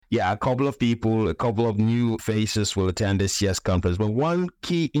Yeah, a couple of people, a couple of new faces will attend this year's conference. But one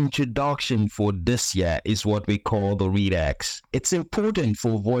key introduction for this year is what we call the Redex. It's important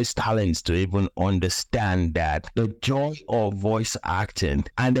for voice talents to even understand that the joy of voice acting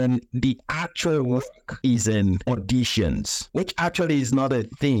and then the actual work is in auditions, which actually is not a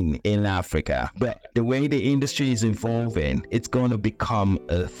thing in Africa. But the way the industry is evolving, it's going to become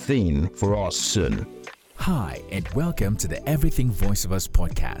a thing for us soon. Hi, and welcome to the Everything Voiceovers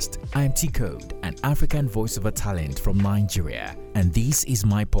podcast. I am T-Code, an African voiceover talent from Nigeria, and this is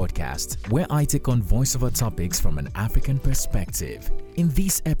my podcast where I take on voiceover topics from an African perspective. In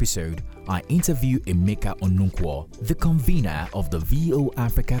this episode, I interview Emeka Onunkwo, the convener of the VO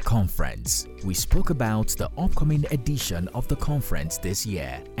Africa Conference. We spoke about the upcoming edition of the conference this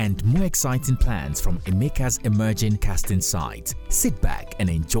year and more exciting plans from Emeka's emerging casting site. Sit back and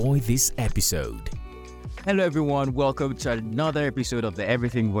enjoy this episode. Hello everyone, welcome to another episode of the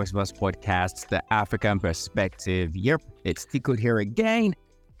Everything Voiceovers podcast, the African perspective. Yep, it's Tico here again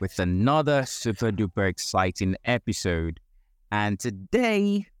with another super duper exciting episode. And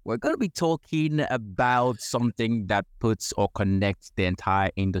today we're going to be talking about something that puts or connects the entire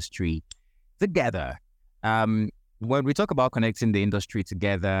industry together. When we talk about connecting the industry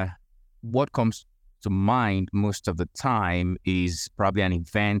together, what comes to mind most of the time is probably an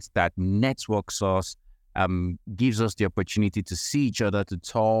event that networks us, gives us the opportunity to see each other, to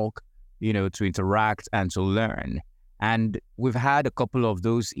talk, to interact and to learn. And we've had a couple of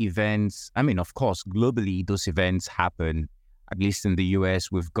those events. I mean, of course, globally, those events happen, at least in the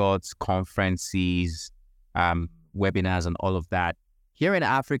US. We've got conferences, webinars and all of that. Here in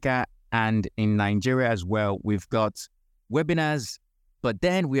Africa and in Nigeria as well, we've got webinars, but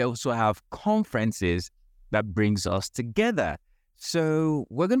then we also have conferences that brings us together. So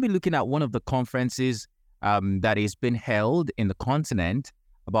we're going to be looking at one of the conferences that is being held in the continent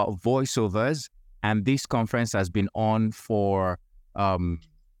about voiceovers. And this conference has been on for, I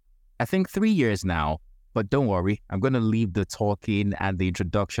think 3 years now. But don't worry, I'm going to leave the talking and the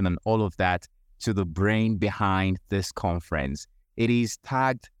introduction and all of that to the brain behind this conference. It is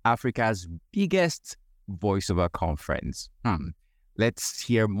tagged Africa's biggest voiceover conference. Let's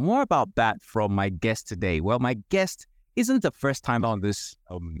hear more about that from my guest today. Well, my guest isn't the first time on this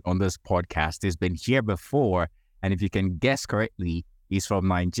podcast. He's been here before, and if you can guess correctly, he's from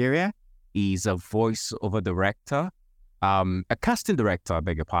Nigeria. He's a voiceover director, a casting director, I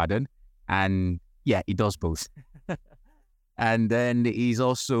beg your pardon, and yeah, he does both. And then he's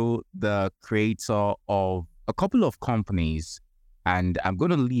also the creator of a couple of companies, and I'm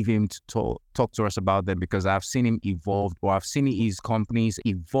going to leave him to talk to us about them because I've seen him evolve, or I've seen his companies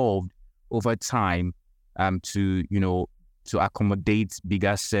evolved over time. To accommodate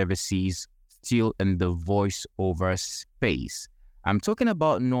bigger services still in the voiceover space. I'm talking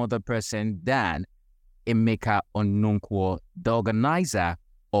about no other person than Emeka Onunkwo, the organizer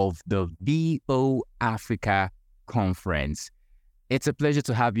of the VO Africa Conference. It's a pleasure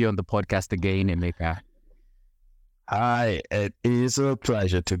to have you on the podcast again, Emeka. Hi, it is a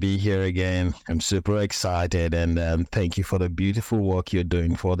pleasure to be here again. I'm super excited, and thank you for the beautiful work you're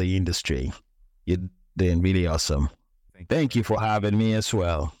doing for the industry. You're doing really awesome. Thank you for having me as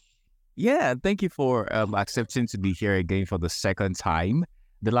well. Yeah, thank you for accepting to be here again for the second time.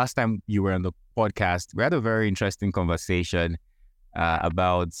 The last time you were on the podcast, we had a very interesting conversation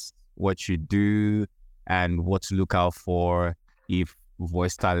about what you do and what to look out for if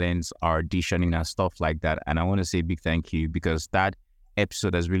voice talents are auditioning and stuff like that. And I want to say a big thank you because that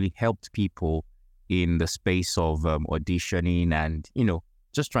episode has really helped people in the space of auditioning and,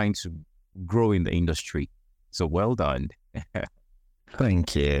 just trying to grow in the industry. So well done.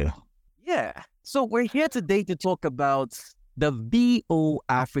 Thank you. Yeah. So we're here today to talk about the VO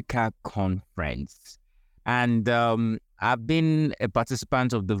Africa Conference. And I've been a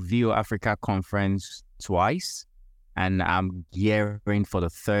participant of the VO Africa Conference twice, and I'm gearing for the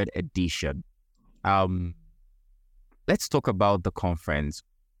third edition. Let's talk about the conference.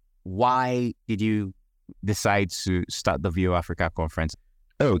 Why did you decide to start the VO Africa Conference?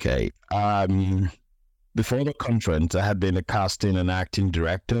 Okay. Before the conference, I had been a casting and acting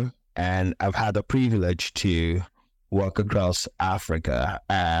director, and I've had the privilege to work across Africa.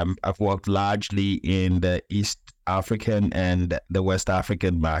 I've worked largely in the East African and the West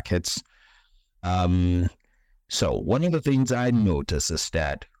African markets. So one of the things I notice is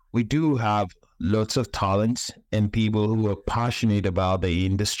that we do have lots of talents and people who are passionate about the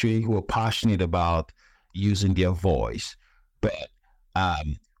industry, who are passionate about using their voice, but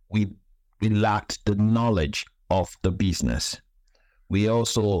we lacked the knowledge of the business. We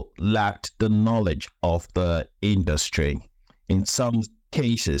also lacked the knowledge of the industry. In some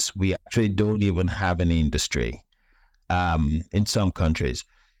cases, we actually don't even have an industry in some countries.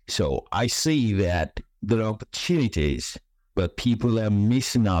 So I see that there are opportunities, but people are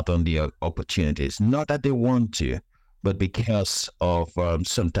missing out on the opportunities. Not that they want to, but because of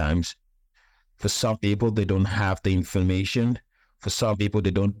sometimes, for some people, they don't have the information. For some people,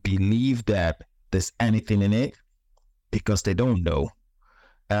 they don't believe that there's anything in it because they don't know.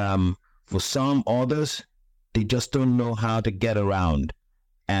 For some others, they just don't know how to get around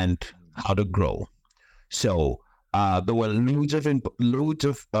and how to grow. So there were loads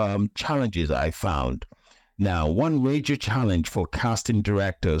of challenges I found. Now, one major challenge for casting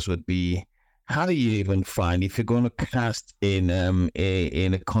directors would be, how do you even find, if you're going to cast in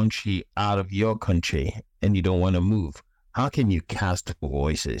a country out of your country and you don't want to move, how can you cast for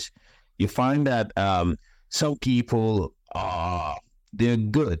voices? You find that some people they're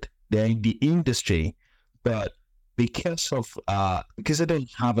good, they're in the industry, but because they don't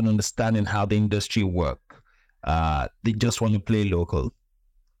have an understanding how the industry works, they just want to play local.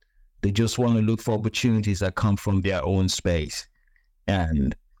 They just want to look for opportunities that come from their own space,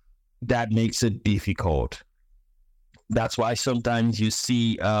 and that makes it difficult. That's why sometimes you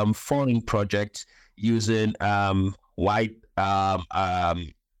see foreign projects using white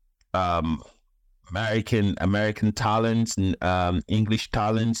American talents and English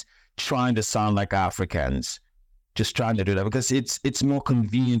talents, trying to sound like Africans, just trying to do that because it's more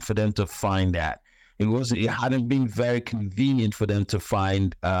convenient for them to find that. It hadn't been very convenient for them to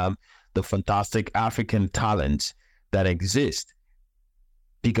find the fantastic African talents that exist,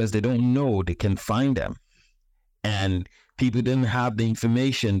 because they don't know they can find them. And people didn't have the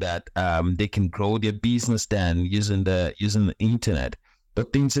information that they can grow their business then using the internet.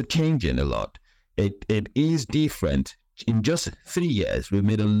 But things are changing a lot. It is different. In just 3 years, we've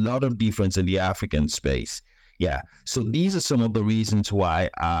made a lot of difference in the African space. Yeah. So these are some of the reasons why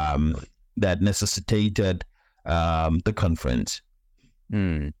that necessitated the conference.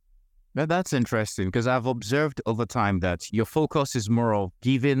 Well, that's interesting, because I've observed over time that your focus is more of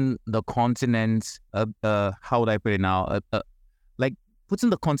giving the continent, how would I put it now, like putting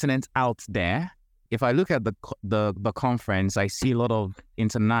the continent out there. If I look at the conference, I see a lot of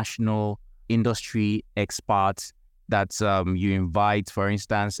international industry experts that you invite. For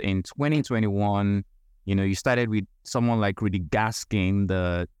instance, in 2021, you started with someone like Rudy Gaskin,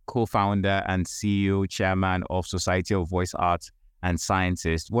 the co-founder and CEO, chairman of Society of Voice Arts and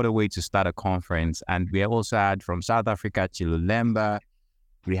Scientists. What a way to start a conference. And we also had from South Africa, Chilulemba.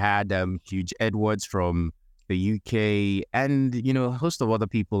 We had Hugh Edwards from the UK, and, a host of other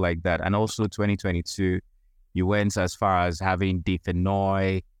people like that. And also 2022, you went as far as having Dave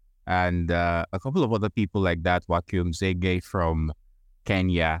Enoy and a couple of other people like that, Wakium Zege from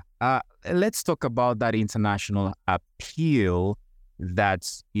Kenya. Let's talk about that international appeal that,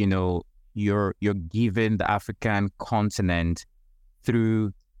 you're giving the African continent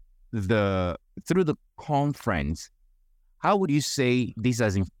through the conference. How would you say this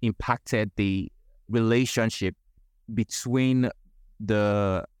has impacted the relationship between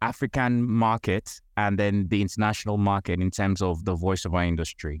the African market and then the international market in terms of the voiceover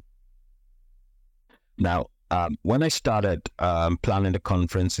industry? Now, when I started planning the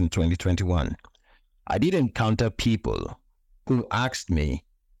conference in 2021, I did encounter people who asked me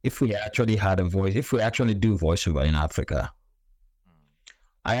if we actually had a voice, if we actually do voiceover in Africa.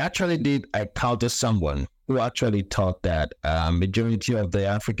 I actually did encounter someone who actually thought that majority of the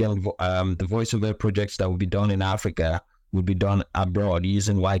African, the voiceover projects that would be done in Africa would be done abroad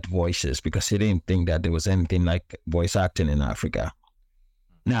using white voices, because he didn't think that there was anything like voice acting in Africa.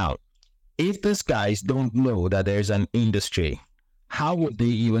 Now, if these guys don't know that there's an industry, how would they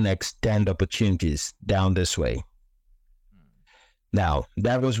even extend opportunities down this way? Now,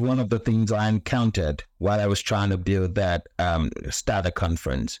 that was one of the things I encountered while I was trying to build that starter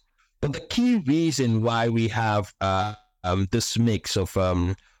conference. But the key reason why we have this mix of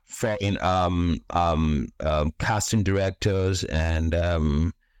foreign casting directors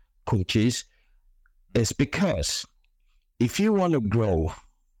and coaches is because if you want to grow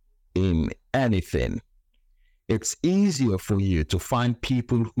in anything, it's easier for you to find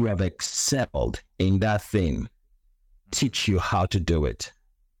people who have excelled in that thing, teach you how to do it.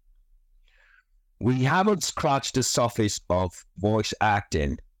 We haven't scratched the surface of voice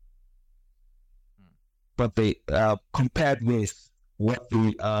acting, but they compared with what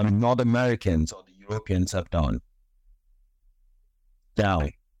the North Americans or the Europeans have done. Now,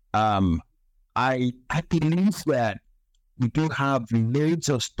 I believe that we do have loads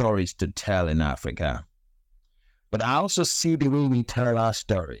of stories to tell in Africa, but I also see the way we tell our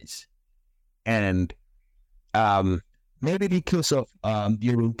stories, and maybe because of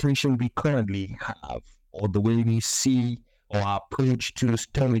the orientation we currently have, or the way we see or approach to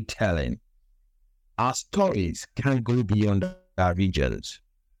storytelling, our stories can go beyond our regions,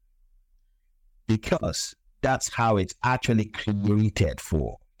 because that's how it's actually created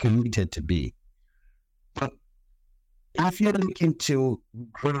to be. But if you're looking to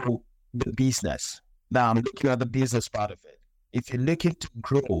grow the business, now I'm looking at the business part of it. If you're looking to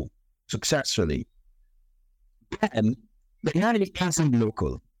grow successfully, then the money isn't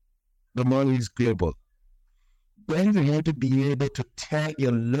local. The money is global. Then you have to be able to tell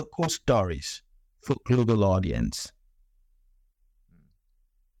your local stories for global audience.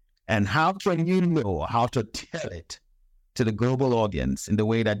 And how can you know how to tell it to the global audience in the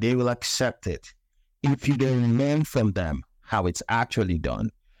way that they will accept it if you don't learn from them how it's actually done?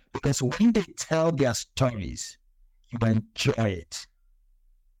 Because when they tell their stories, you enjoy it.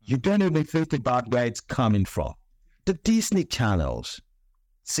 You don't even think about where it's coming from. The Disney channels,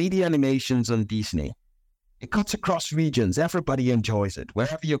 see the animations on Disney. It cuts across regions. Everybody enjoys it.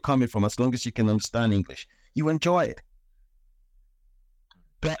 Wherever you're coming from, as long as you can understand English, you enjoy it.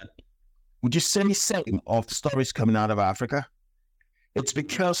 But would you say the same of the stories coming out of Africa? It's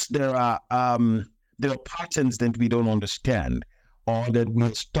because there are patterns that we don't understand, or that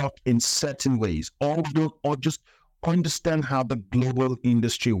we're stuck in certain ways, or just understand how the global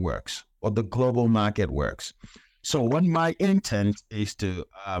industry works or the global market works. So what my intent is to,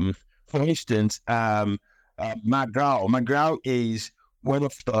 for instance, McGraw is one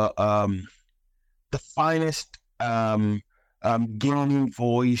of the finest gaming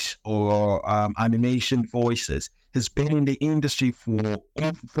voice or animation voices. He's been in the industry for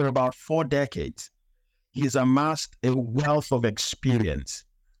about 4 decades. He's amassed a wealth of experience.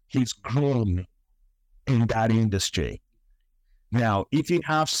 He's grown in that industry. Now, if you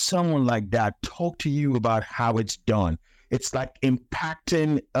have someone like that talk to you about how it's done, it's like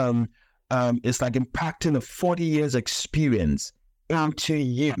impacting a 40 years experience into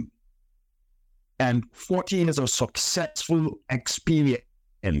you, and 40 years of successful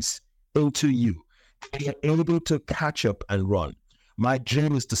experience into you. You're able to catch up and run. My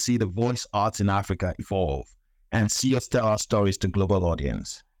dream is to see the voice arts in Africa evolve and see us tell our stories to global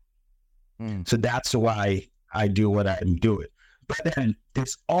audience. So that's why I do what I'm doing. But then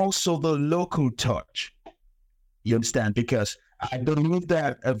there's also the local touch. You understand? Because I believe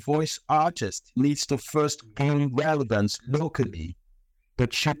that a voice artist needs to first gain relevance locally,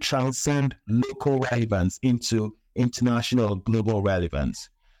 but should transcend local relevance into international global relevance.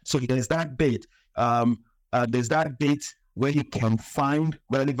 So there's that bit. Where you can find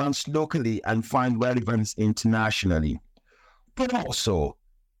relevance locally and find relevance internationally. But also,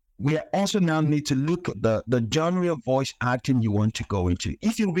 we also now need to look at the genre of voice acting you want to go into.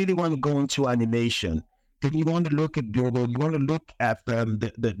 If you really want to go into animation, then you want to look at global. You want to look at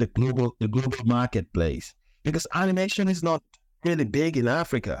the global marketplace, because animation is not really big in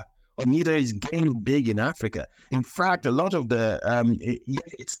Africa, or neither is gaming big in Africa. In fact, a lot of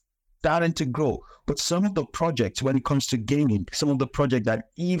it's starting to grow. But some of the projects, when it comes to gaming, some of the projects that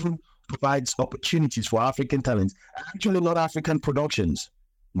even provides opportunities for African talents, are actually not African productions,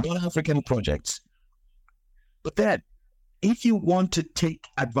 not African projects. But then, if you want to take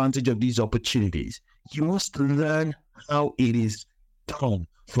advantage of these opportunities, you must learn how it is done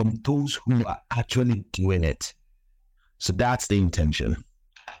from those who are actually doing it. So that's the intention.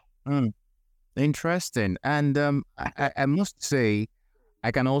 Interesting. And I must say,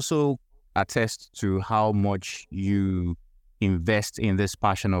 I can also attest to how much you invest in this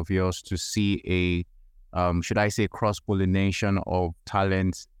passion of yours to see should I say, cross-pollination of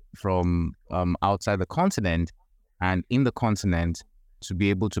talent from outside the continent and in the continent, to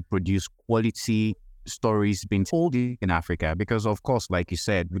be able to produce quality stories being told in Africa. Because of course, like you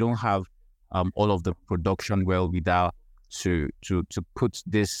said, we don't have all of the production without to put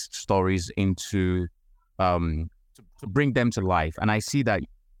these stories into to bring them to life. And I see that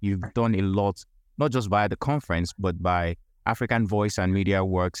you've done a lot, not just via the conference, but by African Voice and Media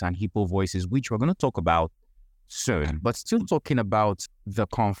Works and Hippo Voices, which we're going to talk about soon. But still talking about the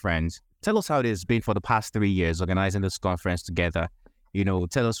conference, tell us how it has been for the past 3 years organizing this conference together. You know,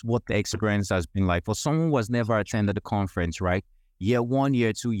 tell us what the experience has been like for someone who has never attended the conference, right? Year 1,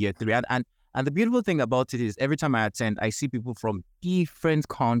 year 2, year 3. And the beautiful thing about it is every time I attend, I see people from different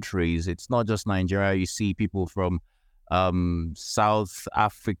countries. It's not just Nigeria. You see people from South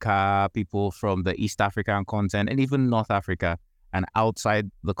Africa, people from the East African continent, and even North Africa and outside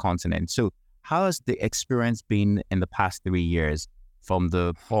the continent. So how has the experience been in the past 3 years from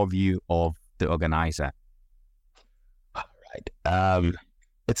the purview of the organizer? All right.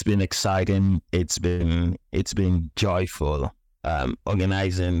 It's been exciting. It's been joyful.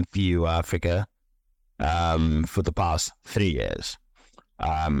 Organizing View Africa for the past 3 years.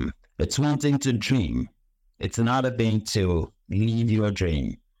 It's one thing to dream. It's another thing to live your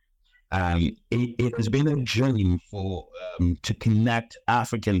dream. It has been a journey for to connect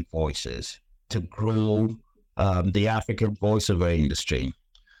African voices, to grow the African voiceover industry,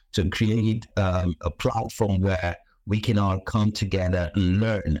 to create a platform where we can all come together and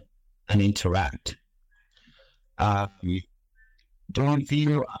learn and interact. Doing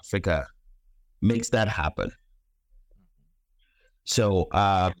View Africa makes that happen. So,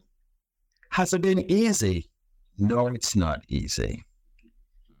 has it been easy? No, it's not easy.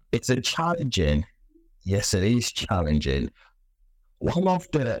 It's a challenging. Yes, it is challenging. One of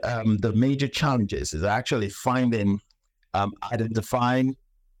the major challenges is actually finding, identifying,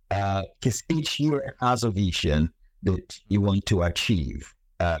 because each year has a vision that you want to achieve.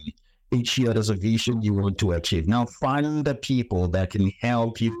 Each year there's a vision you want to achieve. Now, finding the people that can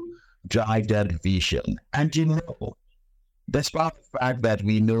help you drive that vision. And despite the fact that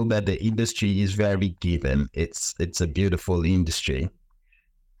we know that the industry is very given, it's a beautiful industry,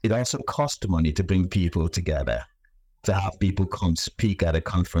 it also costs money to bring people together, to have people come speak at a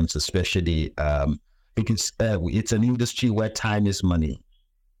conference, especially because it's an industry where time is money.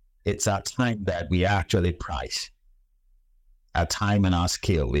 It's our time that we actually price. Our time and our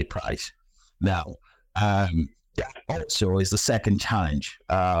skill we price. Now, that also is the second challenge.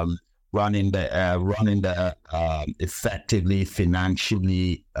 Running the effectively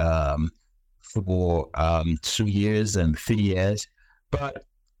financially for 2 years and 3 years, but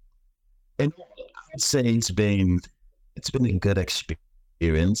I'd say it's been a good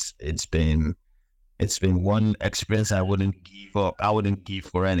experience. It's been one experience I wouldn't give up. I wouldn't give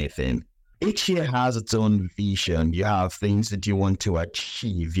for anything. Each year has its own vision. You have things that you want to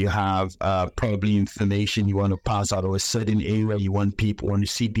achieve. You have probably information you want to pass out, or a certain area you want to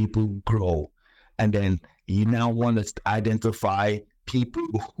see people grow. And then you now want to identify people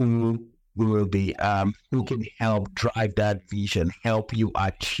who will be, who can help drive that vision, help you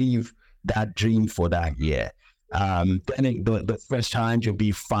achieve that dream for that year. Then the first challenge will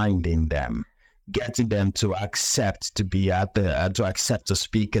be finding them, getting them to accept to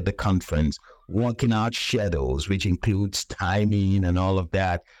speak at the conference, working out schedules, which includes timing and all of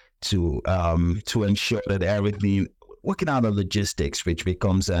that, to ensure that everything, working out the logistics, which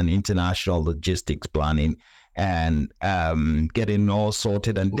becomes an international logistics planning, and getting all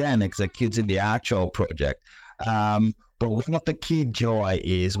sorted, and then executing the actual project. But one of the key joy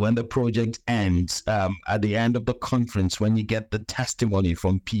is when the project ends, at the end of the conference, when you get the testimony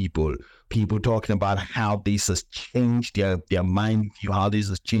from people talking about how this has changed their mind view, how this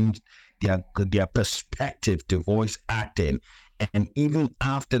has changed their perspective to voice acting. And even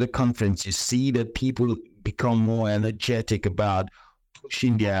after the conference, you see that people become more energetic about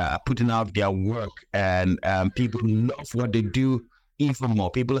putting out their work, and people love what they do even more.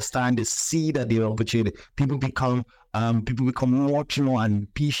 People are starting to see that the opportunity. People become much more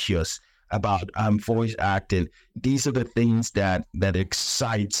ambitious about voice acting. These are the things that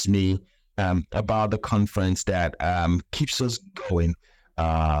excites me about the conference, that keeps us going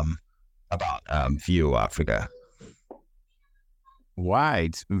about View Africa.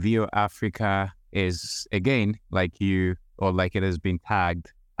 Right. View Africa is, again, like it has been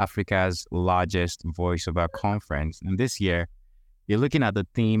tagged, Africa's largest voiceover conference. And this year, you're looking at the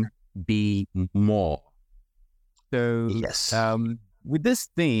theme, Be More. So, yes. With this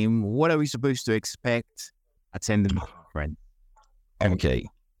theme, what are we supposed to expect attending the conference? Okay.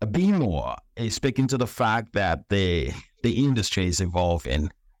 Be More is speaking to the fact that the industry is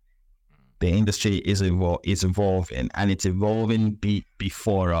evolving. The industry is evolving, and it's evolving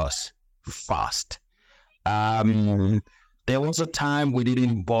before us fast. There was a time we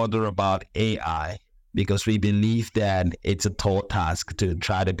didn't bother about AI because we believe that it's a tall task to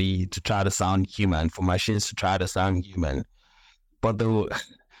try to sound human, for machines to try to sound human. But the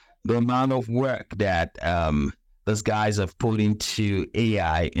amount of work that those guys have put into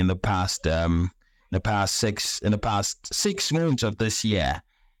AI in the past 6 months of this year,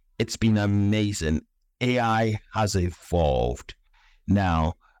 it's been amazing. AI has evolved.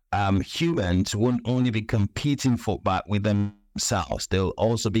 Now, humans won't only be competing with themselves, they'll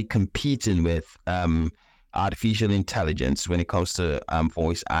also be competing with artificial intelligence when it comes to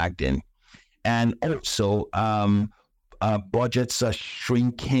voice acting. And also, budgets are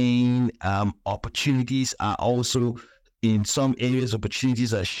shrinking. Opportunities are also, in some areas,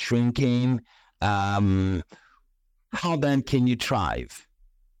 opportunities are shrinking. How then can you thrive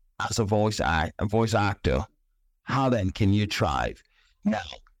as a voice actor? How then can you thrive? Now,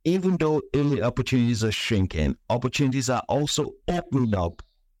 even though early opportunities are shrinking, opportunities are also opening up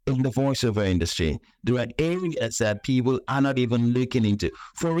in the voiceover industry. There are areas that people are not even looking into.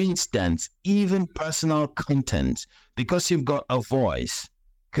 For instance, even personal content, because you've got a voice,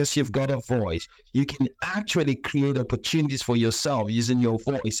 you can actually create opportunities for yourself using your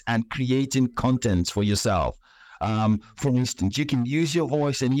voice and creating content for yourself. For instance, you can use your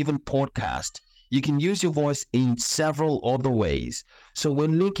voice and even podcast. You can use your voice in several other ways. So we're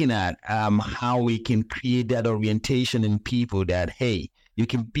looking at how we can create that orientation in people that, hey, you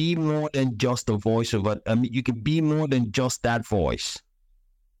can be more than just a voiceover. You can be more than just that voice.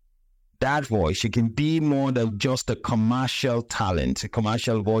 You can be more than just a commercial talent, a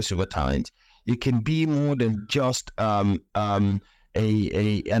commercial voiceover talent. You can be more than just an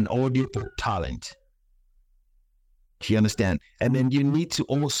audiobook talent. Do you understand? And then you need to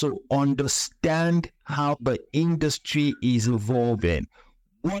also understand how the industry is evolving.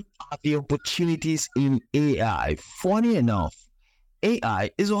 What are the opportunities in AI? Funny enough, AI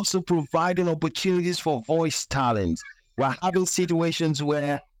is also providing opportunities for voice talent. We're having situations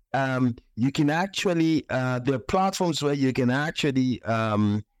where you can actually, there are platforms where you can actually,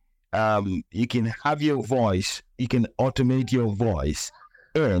 you can have your voice, you can automate your voice,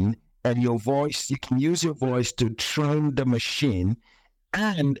 and your voice, you can use your voice to train the machine.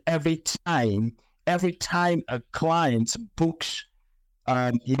 And every time a client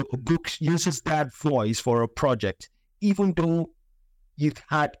uses that voice for a project, even though you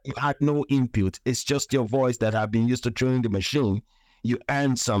had no input, it's just your voice that have been used to train the machine, you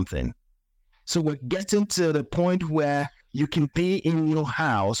earn something. So we're getting to the point where you can be in your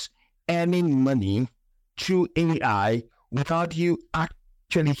house earning money through AI without you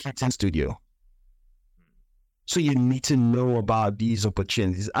actually hitting studio. So you need to know about these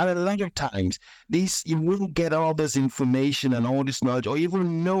opportunities. And a lot of times, you won't get all this information and all this knowledge or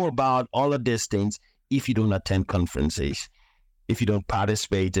even know about all of these things if you don't attend conferences, if you don't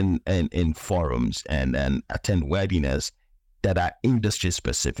participate in forums and attend webinars that are industry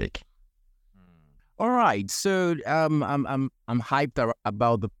specific. All right, so I'm hyped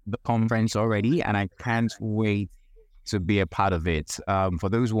about the conference already, and I can't wait to be a part of it. For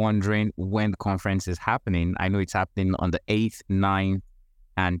those wondering when the conference is happening, I know it's happening on the 8th, 9th,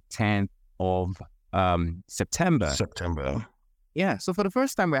 and 10th of September. Yeah, so for the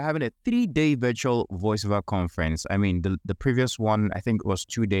first time, we're having a 3-day virtual voiceover conference. I mean, the previous one, I think, was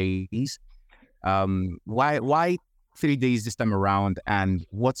 2 days. Why 3 days this time around, and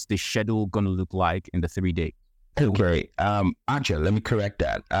what's the schedule going to look like in the 3 days? Okay, actually, let me correct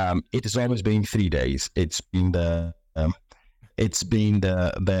that. It has always been 3 days. It's been the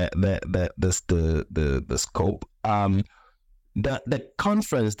scope. The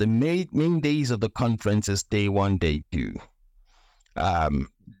conference, the main days of the conference is day 1, day 2.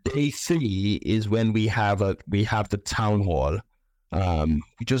 Day 3 is when we have the town hall.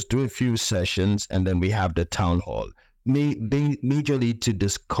 We just do a few sessions and then we have the town hall. Majorly to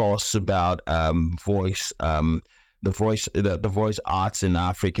discuss about voice arts in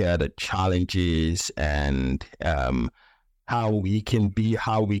Africa, the challenges, and how we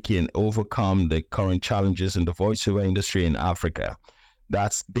can overcome the current challenges in the voiceover industry in Africa.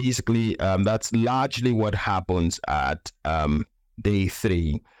 That's basically that's largely what happens at day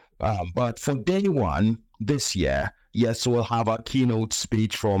 3. But for day 1 this year, yes, we'll have our keynote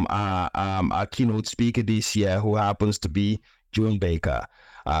speech from our keynote speaker this year, who happens to be June Baker.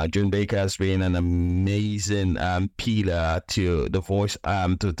 June Baker has been an amazing pillar to the Voice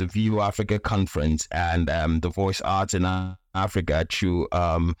to the View Africa conference and the voice arts in Africa through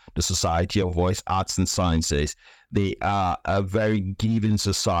the Society of Voice Arts and Sciences. They are a very giving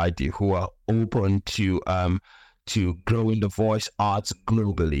society who are open to growing the voice arts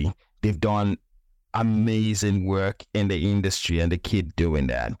globally. They've done amazing work in the industry and they keep doing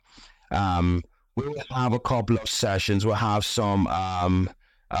that. We will have a couple of sessions. We'll have some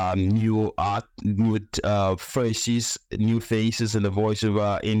new faces in the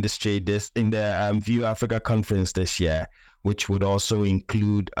voiceover industry in the View Africa conference this year, which would also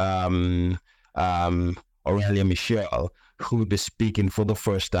include Aurelia Michelle, who will be speaking for the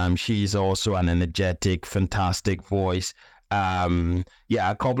first time. She's also an energetic, fantastic voice. A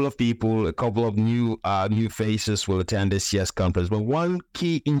couple of people, a couple of new faces will attend this year's conference. But one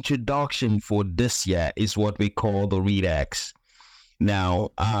key introduction for this year is what we call the READx. Now,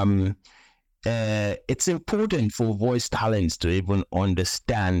 it's important for voice talents to even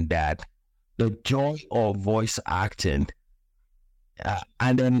understand that the joy of voice acting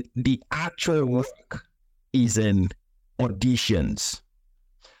and then the actual work is in auditions,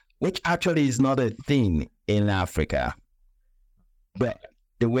 which actually is not a thing in Africa. But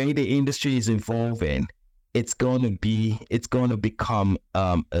the way the industry is evolving, it's going to become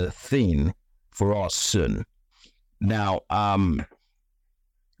a thing for us soon. Now,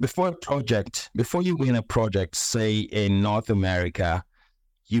 before you win a project, say in North America,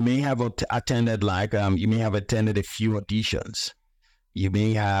 you may have attended a few auditions. You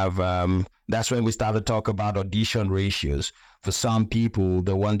may have, that's when we started to talk about audition ratios. For some people,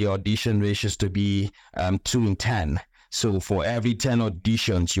 they want the audition ratios to be 2 in 10. So for every 10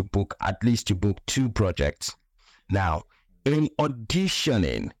 auditions, you book 2 projects. Now, in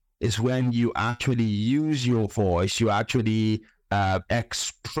auditioning is when you actually use your voice, you actually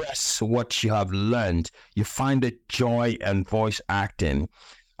express what you have learned. You find the joy in voice acting.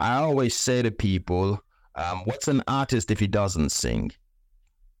 I always say to people, what's an artist if he doesn't sing?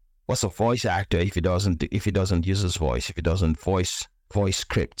 What's a voice actor if he doesn't use his voice, if he doesn't voice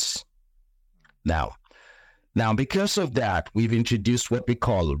scripts? Now, because of that, we've introduced what we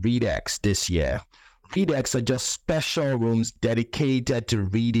call readx this year. Readx are just special rooms dedicated to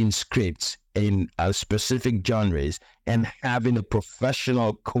reading scripts in specific genres and having a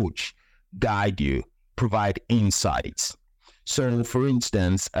professional coach guide you, provide insights. So, for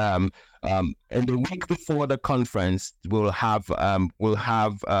instance, in the week before the conference, we'll have an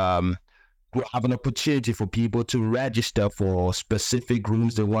opportunity for people to register for specific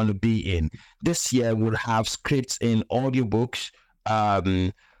rooms they want to be in. This year, we'll have scripts in audiobooks,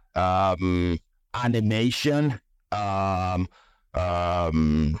 animation,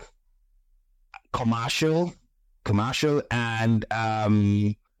 commercial, and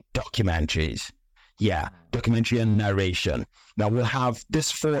documentaries. Yeah, documentary and narration. Now we'll have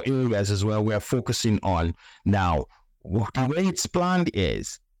these 4 areas as well we're focusing on. Now, the way it's planned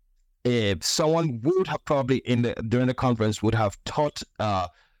is, if someone would have probably during the conference would have taught,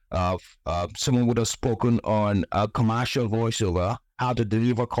 someone would have spoken on a commercial voiceover, how to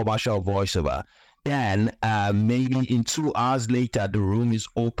deliver commercial voiceover. Then maybe in 2 hours later, the room is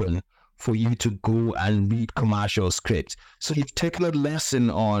open for you to go and read commercial scripts. So you've taken a lesson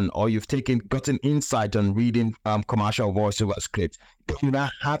on, or you've gotten insight on reading commercial voiceover scripts. You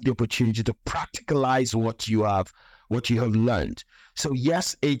now have the opportunity to practicalize what you have learned. So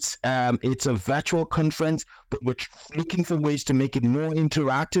yes, it's a virtual conference, but we're looking for ways to make it more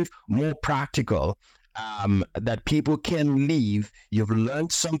interactive, more practical, that people can leave. You've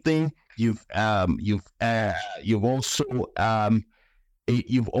learned something. You've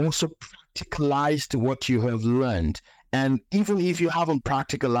also practicalized what you have learned. And even if you haven't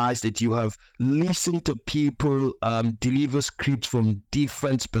practicalized it, you have listened to people deliver scripts from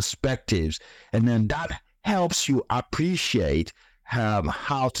different perspectives. And then that helps you appreciate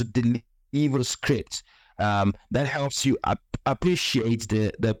how to deliver scripts. That helps you appreciate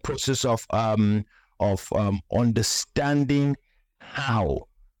the process of understanding how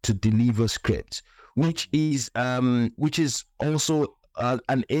to deliver scripts, which is also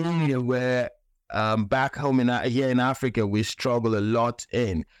an area where back home here in Africa we struggle a lot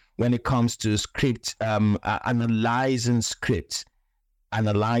in when it comes to script, analyzing script. A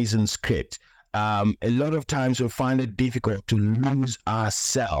lot of times we find it difficult to lose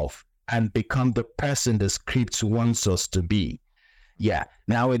ourselves and become the person the script wants us to be. Yeah,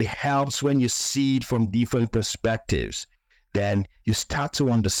 now it helps when you see it from different perspectives. Then you start to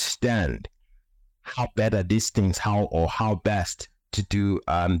understand how better these things, how best to do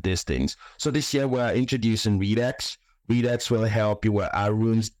these things. So this year we're introducing readx. Readx will help you with our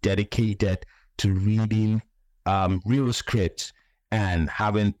rooms dedicated to reading real scripts and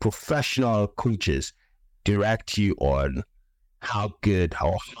having professional coaches direct you on how good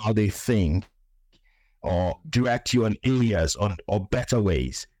or how they think, or direct you on areas or better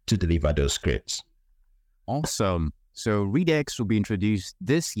ways to deliver those scripts. Awesome. So readx will be introduced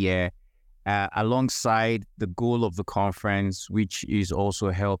this year alongside the goal of the conference, which is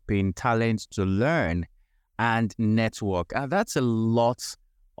also helping talent to learn and network. That's a lot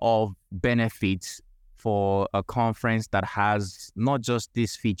of benefits for a conference that has not just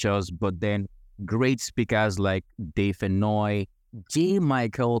these features, but then great speakers like Dave Enoy, J.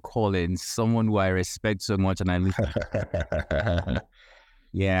 Michael Collins, someone who I respect so much and I listen to.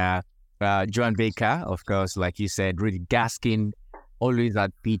 Yeah. Joan Baker, of course, like you said, Rudy Gaskin, always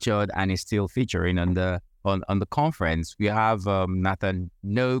had featured and is still featuring on the conference. We have Nathan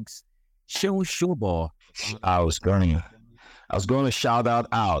Noakes, Shehu Shobo. I was going to shout out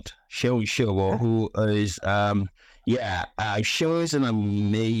Shehu Shobo, who is Shehu is an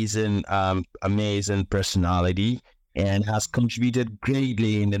amazing personality and has contributed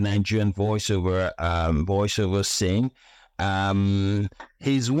greatly in the Nigerian voiceover scene.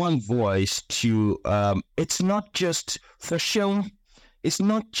 His one voice to it's not just for Shehu. it's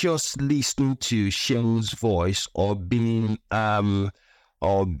not just listening to Shell's voice or being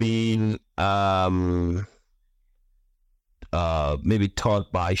maybe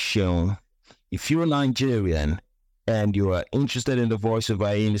taught by Shell. If you're a Nigerian and you are interested in the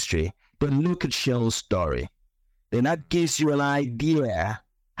voiceover industry, then look at Shell's story. Then that gives you an idea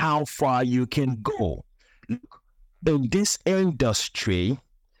how far you can go. Look, in this industry,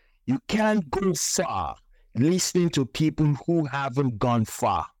 you can't go far listening to people who haven't gone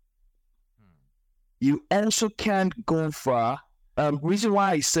far. You also can't go far. Reason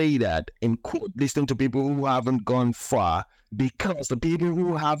why I say that, in quote, listening to people who haven't gone far, because the people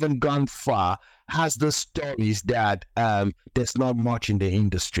who haven't gone far has the stories that there's not much in the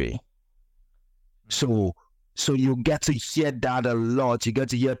industry. So you get to hear that a lot. You get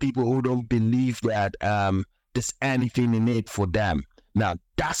to hear people who don't believe that there's anything in it for them. Now,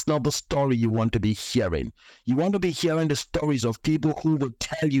 that's not the story you want to be hearing. You want to be hearing the stories of people who will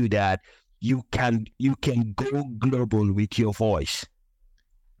tell you that you can go global with your voice.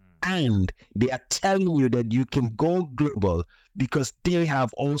 And they are telling you that you can go global because they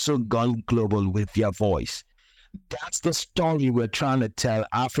have also gone global with their voice. That's the story we're trying to tell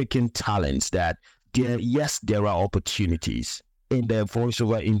African talents, that there are opportunities in the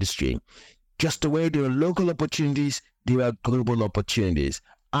voiceover industry. Just the way there are local opportunities, there are global opportunities.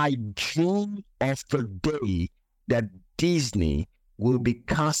 I dream of the day that Disney will be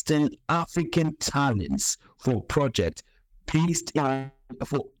casting African talents for projects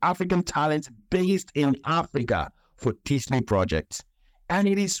for African talents based in Africa for Disney projects. And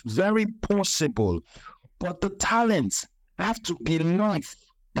it is very possible, but the talents have to believe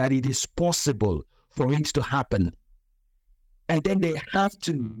that it is possible for it to happen. And then they have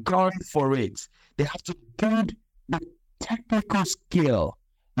to go for it. They have to build the technical skill.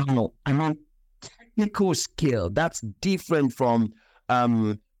 Technical skill. That's different from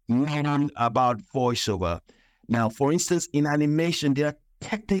learning about voiceover. Now, for instance, in animation, there are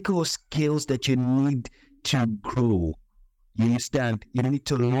technical skills that you need to grow. You understand? You need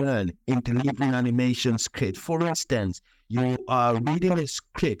to learn in delivering animation script. For instance, you are reading a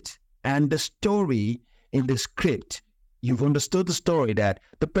script, and the story in the script, you've understood the story that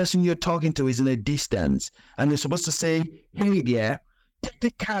the person you're talking to is in a distance, and you're supposed to say, "Hey there."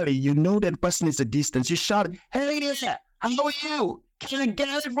 Technically, you know that person is a distance. You shout, "Hey there, how are you? Can I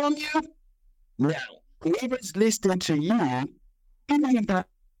get it from you?" Now, whoever's listening to you, even if they're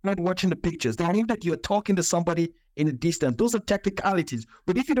not watching the pictures, they know that you're talking to somebody in a distance. Those are technicalities.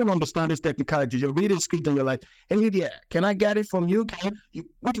 But if you don't understand these technicalities, you're reading script and you're like, "Hey there, can I get it from you? You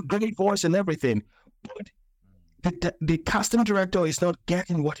with a great voice and everything." But the casting director is not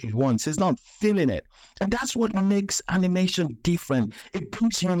getting what he wants. He's not feeling it. And that's what makes animation different. It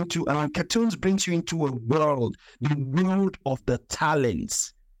brings you into, cartoons brings you into a world, the world of the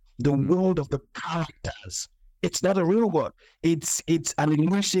talents, the world of the characters. It's not a real world. It's an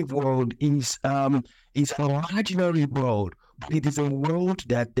immersive world. It's an imaginary world. But it is a world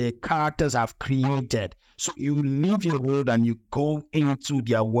that the characters have created. So you leave your world and you go into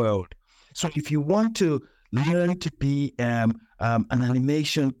their world. So if you want to learn to be an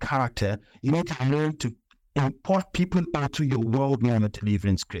animation character, you need to learn to import people into your world when you're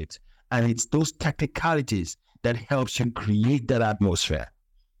delivering scripts. And it's those technicalities that helps you create that atmosphere.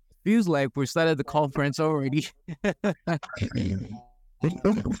 Feels like we started the conference already.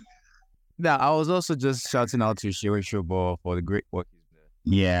 Now, I was also just shouting out to Shiri Shobo for the great work he's done.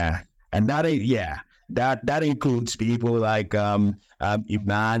 Yeah, and that includes people like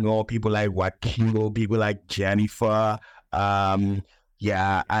Emmanuel, people like Wakilo, people like Jennifer, and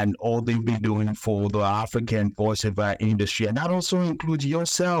all they've been doing for the African voiceover industry, and that also includes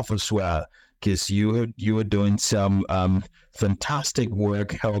yourself as well, because you were doing some fantastic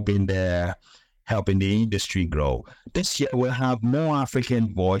work helping the industry grow. This year we'll have more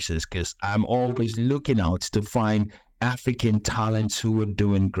African voices, because I'm always looking out to find African talents who are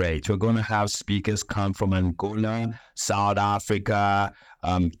doing great. We're going to have speakers come from Angola, South Africa,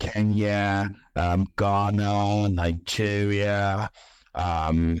 Kenya, Ghana, Nigeria.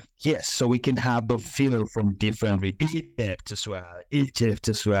 So we can have the feel from different Egypt as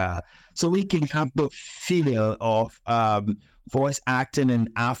well. So we can have the feel of voice acting in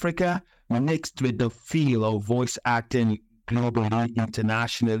Africa mixed with the feel of voice acting globally,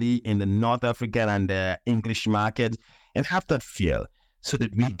 internationally, in the North African and the English market, and have that feel so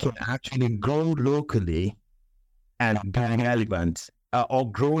that we can actually grow locally and be relevant,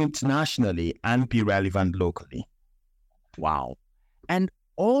 or grow internationally and be relevant locally. Wow. And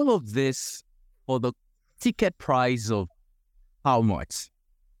all of this for the ticket price of how much?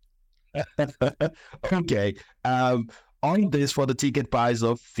 Okay. All this for the ticket price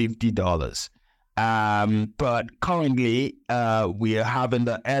of $50. But currently, we are having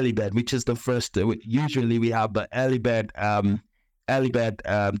the early bird, which is the first. Usually, we have the early bird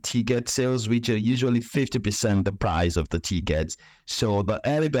ticket sales, which are usually 50% the price of the tickets. So the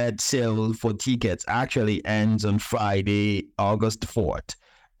early bird sale for tickets actually ends on Friday, August 4th.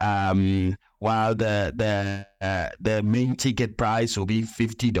 While the main ticket price will be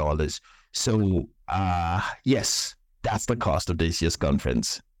 $50. So yes, that's the cost of this year's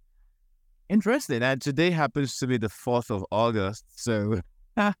conference. Interesting. And today happens to be the 4th of August. So,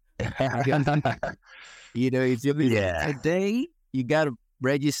 it's your today. You got to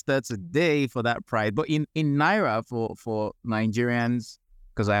register today for that price. But in Naira for Nigerians,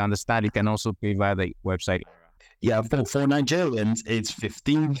 because I understand you can also pay via the website. Yeah, for Nigerians, it's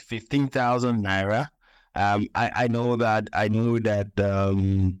 15,000 Naira. I know that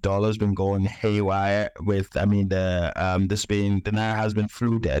dollar's been going haywire with, the Naira has been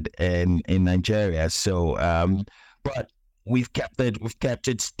flooded in Nigeria. So, but we've kept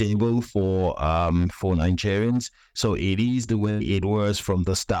it stable for Nigerians. So it is the way it was from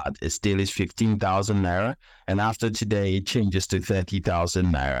the start. It still is 15,000 Naira, and after today it changes to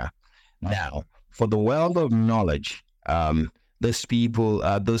 30,000 Naira. Now, for the world of knowledge, those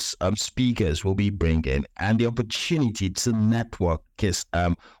speakers will be bringing, and the opportunity to network is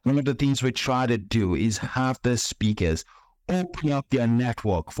one of the things we try to do is have the speakers open up their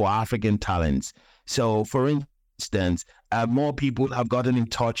network for African talents. So, for instance, more people have gotten in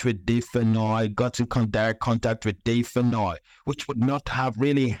touch with Dave Fenoy, got in direct contact with Dave Fenoy, which would not have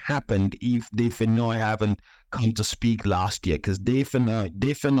really happened if Dave Fenoy haven't come to speak last year, because Dave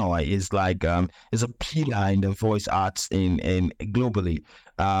Fenoy is like is a pillar in the voice arts in globally.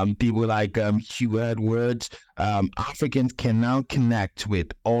 People like Hugh Edwards, Africans can now connect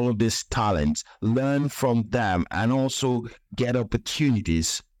with all of these talents, learn from them, and also get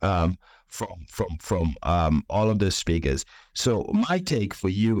opportunities from all of the speakers. So my take for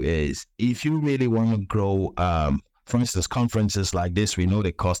you is, if you really want to grow, for instance, conferences like this, we know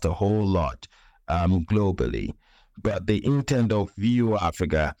they cost a whole lot globally, but the intent of VU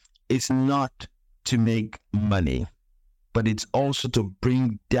Africa is not to make money, but it's also to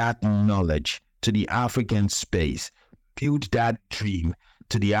bring that knowledge to the African space, build that dream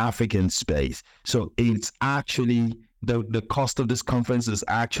to the African space. So it's actually the cost of this conference is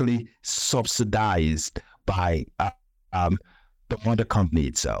actually subsidized by the mother company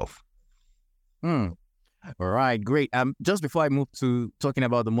itself. All right, great. Just before I move to talking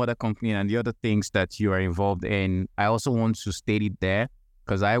about the mother company and the other things that you are involved in, I also want to state it there,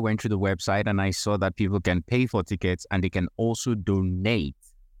 because I went through the website and I saw that people can pay for tickets and they can also donate.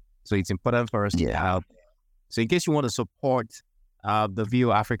 So it's important for us to help. So in case you want to support the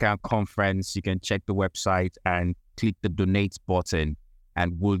VO Africa conference, you can check the website and click the donate button,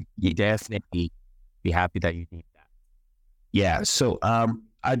 and we'll definitely be happy that you did that. Yeah, so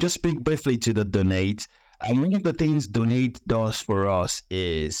I just speak briefly to the donate. And one of the things donate does for us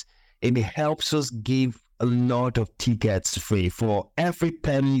is it helps us give a lot of tickets free. For every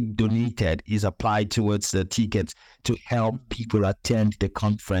penny donated is applied towards the tickets to help people attend the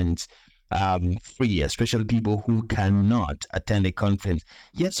conference free, especially people who cannot attend the conference.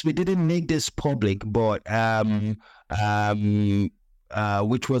 Yes, we didn't make this public, but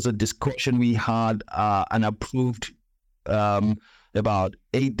which was a discussion we had and approved about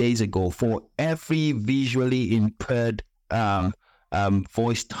 8 days ago. For every visually impaired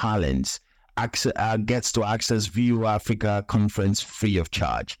voice talents gets to access VU Africa conference free of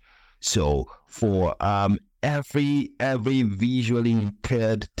charge. So for every visually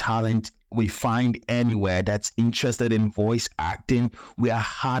impaired talent we find anywhere that's interested in voice acting, we are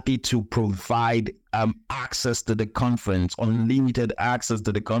happy to provide access to the conference, unlimited access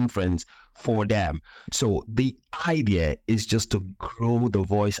to the conference for them. So the idea is just to grow the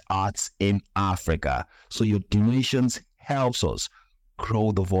voice arts in Africa. So your donations helps us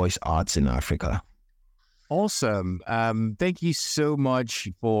grow the voice arts in Africa. Awesome. Thank you so much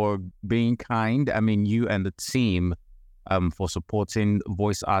for being kind. I mean, you and the team for supporting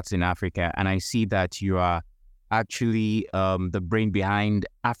voice arts in Africa. And I see that you are actually the brain behind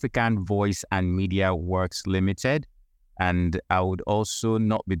African Voice and Media Works Limited. And I would also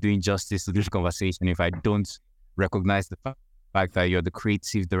not be doing justice to this conversation if I don't recognize the fact that you're the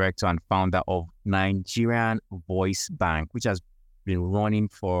creative director and founder of Nigerian Voice Bank, which has been running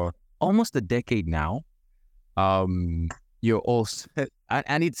for almost a decade now. You're also,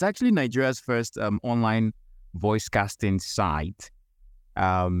 and it's actually Nigeria's first online voice casting site.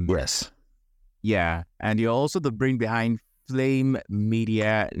 Yes. Yeah. And you're also the brain behind Flame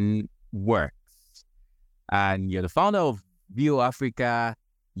Media Works. and you're the founder of VO Africa.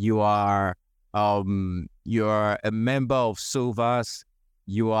 You're a member of SOVAS.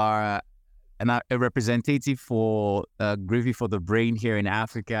 You are a representative for Gravy for the Brain here in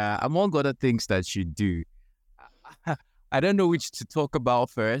Africa, among other things that you do. I don't know which to talk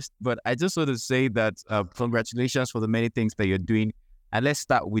about first, but I just want to say that congratulations for the many things that you're doing. And let's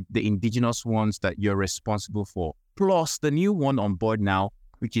start with the indigenous ones that you're responsible for, plus the new one on board now,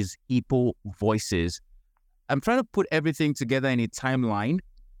 which is Hippo Voices. I'm trying to put everything together in a timeline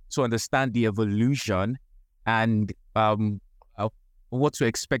to understand the evolution and what to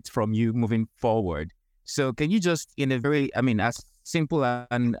expect from you moving forward. So can you just, in a very, as simple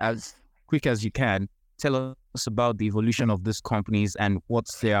and as quick as you can, tell us about the evolution of these companies and what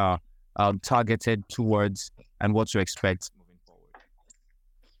they are targeted towards and what to expect moving forward?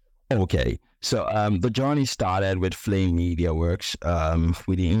 Okay. So the journey started with Flame Media Works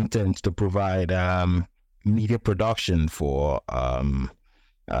with the intent to provide media production for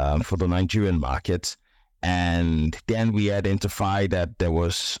the Nigerian market. And then we identified that there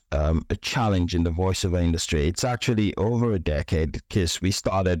was a challenge in the voiceover industry. It's actually over a decade because we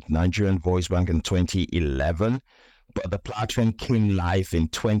started Nigerian Voice Bank in 2011, but the platform came live in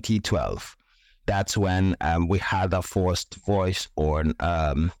 2012. That's when we had our first voice on,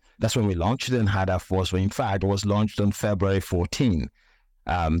 that's when we launched it and had our first one. In fact, it was launched on February 14,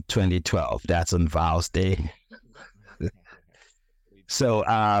 2012. That's on Val's Day. So,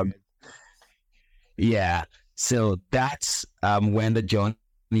 yeah, so that's when the journey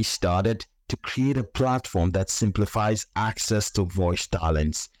started to create a platform that simplifies access to voice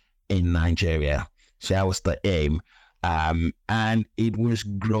talents in Nigeria. So that was the aim. And it was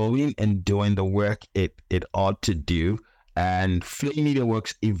growing and doing the work it ought to do. And Flame Media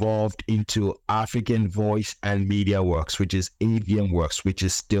Works evolved into African Voice and Media Works, which is AVM Works, which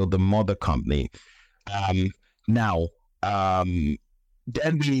is still the mother company.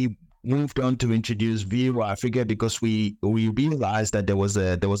 Then we moved on to introduce VO Africa because we realized that there was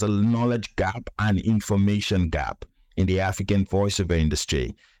a knowledge gap and information gap in the African voiceover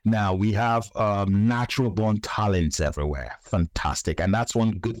industry. Now we have natural born talents everywhere. Fantastic. And that's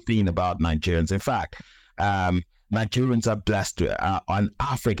one good thing about Nigerians. In fact, Nigerians are blessed and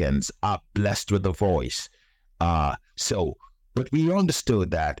Africans are blessed with a voice. But we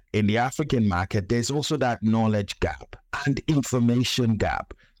understood that in the African market, there's also that knowledge gap and information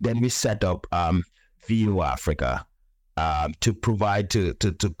gap. Then we set up VO Africa to provide to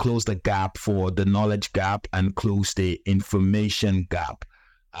close the gap for the knowledge gap and close the information gap.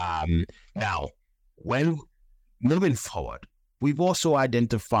 Now, when moving forward, we've also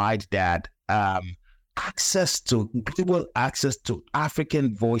identified that global access to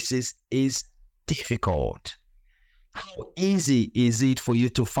African voices is difficult. How easy is it for you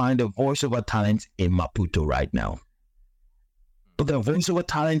to find a voiceover talent in Maputo right now? But there are voiceover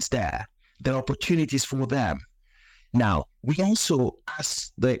talents there. There are opportunities for them. Now, we also,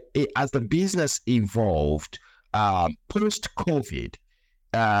 as the business evolved post-COVID,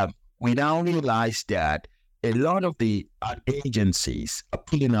 we now realize that a lot of the agencies are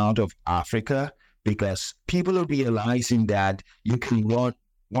pulling out of Africa because people are realizing that you can run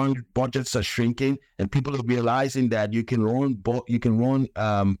budgets are shrinking, and people are realizing that you can run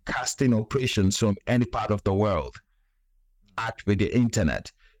casting operations from any part of the world with the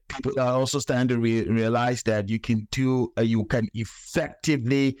internet. People are also starting to realize that you can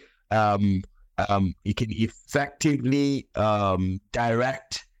effectively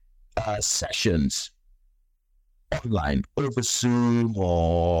direct sessions online over Zoom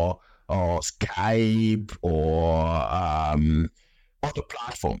or Skype or other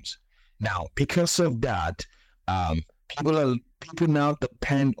platforms. Now, because of that, people now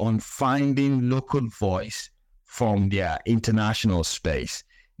depend on finding local voice from their international space,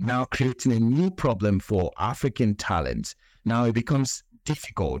 now creating a new problem for African talents. Now it becomes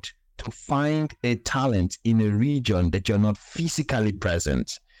difficult to find a talent in a region that you're not physically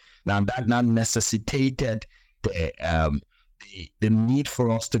present. Now that necessitated the need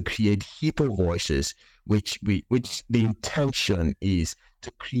for us to create Hippo Voices, which the intention is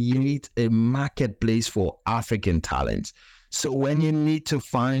to create a marketplace for African talents. So when you need to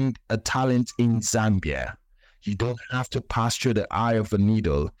find a talent in Zambia, you don't have to pass through the eye of a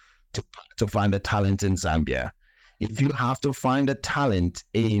needle to find a talent in Zambia. If you have to find a talent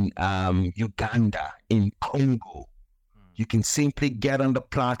in Uganda, in Congo, you can simply get on the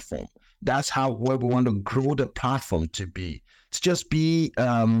platform. That's where we want to grow the platform to be. To just be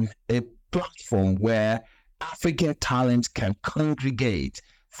a platform where African talents can congregate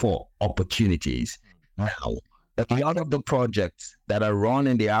for opportunities. Now, a lot of the projects that are run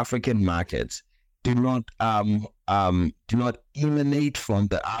in the African markets do not emanate from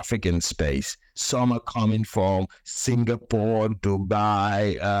the African space. Some are coming from Singapore,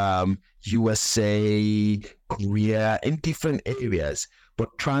 Dubai, USA, Korea, in different areas, but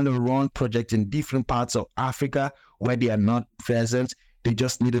trying to run projects in different parts of Africa where they are not present. They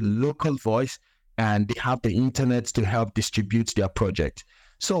just need a local voice, and they have the internet to help distribute their project.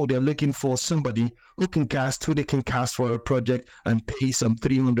 So they're looking for somebody who they can cast for a project and pay some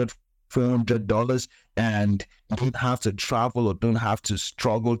 $300, $400, and don't have to travel or don't have to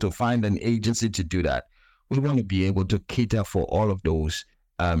struggle to find an agency to do that. We want to be able to cater for all of those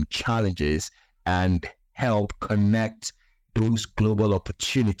challenges and help connect those global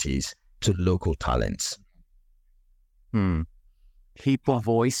opportunities to local talents. Hippo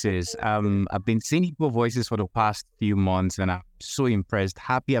Voices. I've been seeing Hippo Voices for the past few months, and I'm so impressed,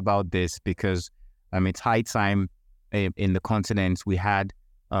 happy about this, because it's high time in the continent we had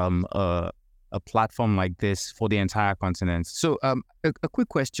a platform like this for the entire continent. So a quick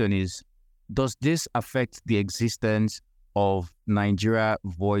question is, does this affect the existence of Nigerian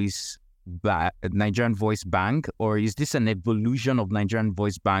Voice Bank, or is this an evolution of Nigerian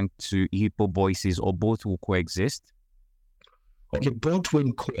Voice Bank to Hippo Voices, or both will coexist? Okay, both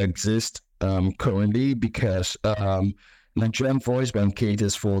will coexist currently, because Nigerian Voice Bank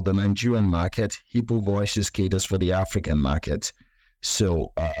caters for the Nigerian market. Hippo Voices caters for the African market.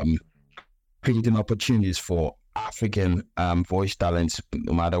 So creating opportunities for African voice talents,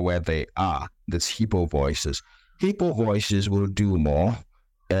 no matter where they are, this Hippo Voices. Hippo Voices will do more.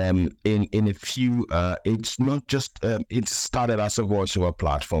 In a few, it's not just, it started as a voiceover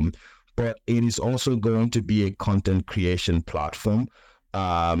platform, but it is also going to be a content creation platform.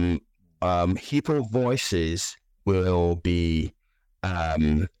 Hippo Voices will be,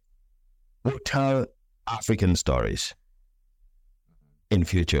 will tell African stories in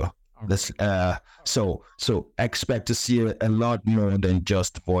future. This, so expect to see a lot more than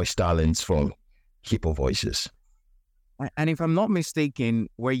just voice talents from Hippo Voices. And if I'm not mistaken,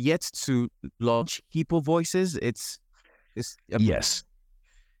 we're yet to launch Hippo Voices. Yes.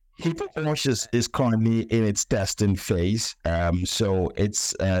 Hippo Voices is currently in its testing phase. So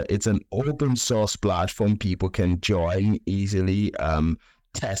it's an open source platform. People can join easily,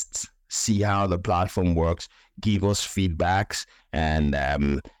 test, see how the platform works, give us feedbacks, and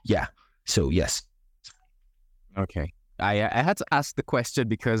so yes. Okay. I had to ask the question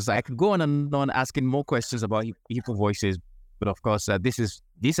because I could go on and on asking more questions about Hippo Voices, but of course,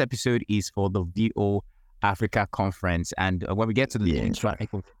 this episode is for the VO Africa conference, and when we get to the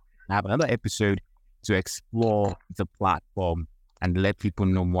I have another episode to explore the platform and let people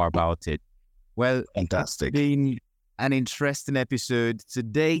know more about it. Well, fantastic. It's been an interesting episode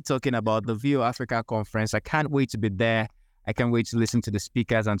today talking about the VO Africa conference. I can't wait to be there. I can't wait to listen to the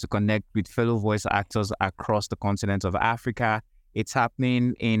speakers and to connect with fellow voice actors across the continent of Africa. It's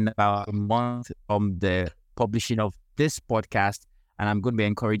happening in about a month from the publishing of this podcast, and I'm going to be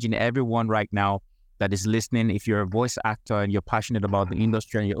encouraging everyone right now that is listening. If you're a voice actor and you're passionate about the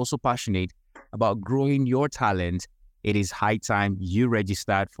industry and you're also passionate about growing your talent, it is high time you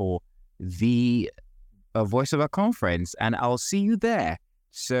registered for the voiceover conference, and I'll see you there.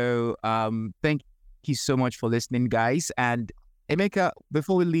 So thank you so much for listening, guys. And Emeka,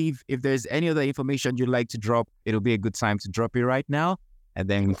 before we leave, if there's any other information you'd like to drop, it'll be a good time to drop it right now, and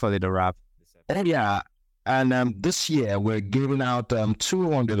then we'll call it a wrap. Yeah, and this year we're giving out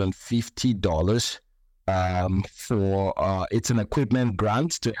 $250 for it's an equipment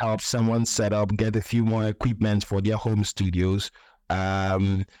grant to help someone set up, get a few more equipment for their home studios.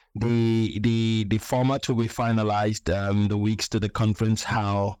 The format will be finalized the weeks to the conference,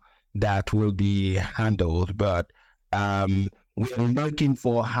 how that will be handled, but we're looking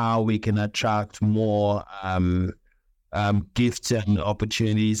for how we can attract more gifts and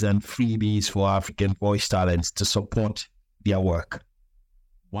opportunities and freebies for African voice talents to support their work.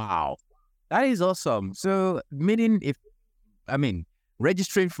 Wow, that is awesome. So meaning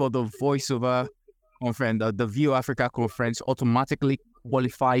registering for the voiceover conference, the VO Africa conference, automatically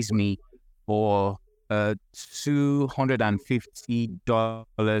qualifies me for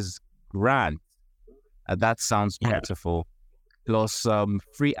 $250 grant. That sounds beautiful. Plus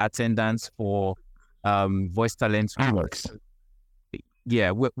free attendance for voice talents who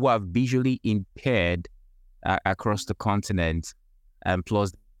are visually impaired across the continent, and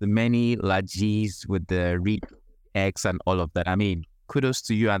plus the many Lajis with the Read X and all of that. I mean, kudos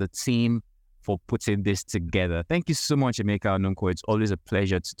to you and the team for putting this together. Thank you so much, Emeka Onunkwo. It's always a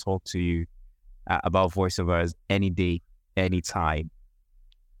pleasure to talk to you about voiceovers any day, anytime.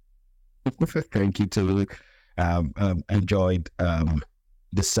 Thank you, Tolu. Enjoyed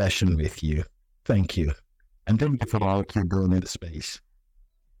the session with you. Thank you. And thank you for all you're doing in the space.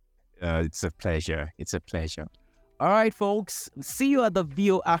 It's a pleasure. It's a pleasure. All right, folks. See you at the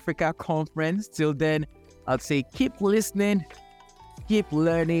VO Africa conference. Till then, I'd say keep listening, keep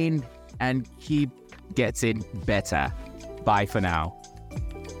learning, and keep getting better. Bye for now.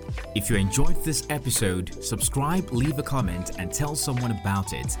 If you enjoyed this episode, subscribe, leave a comment, and tell someone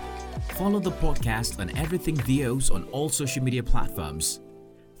about it. Follow the podcast on Everything VOs on all social media platforms.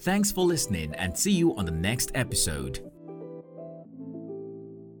 Thanks for listening and see you on the next episode.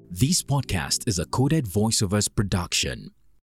 This podcast is a Coded Voiceovers production.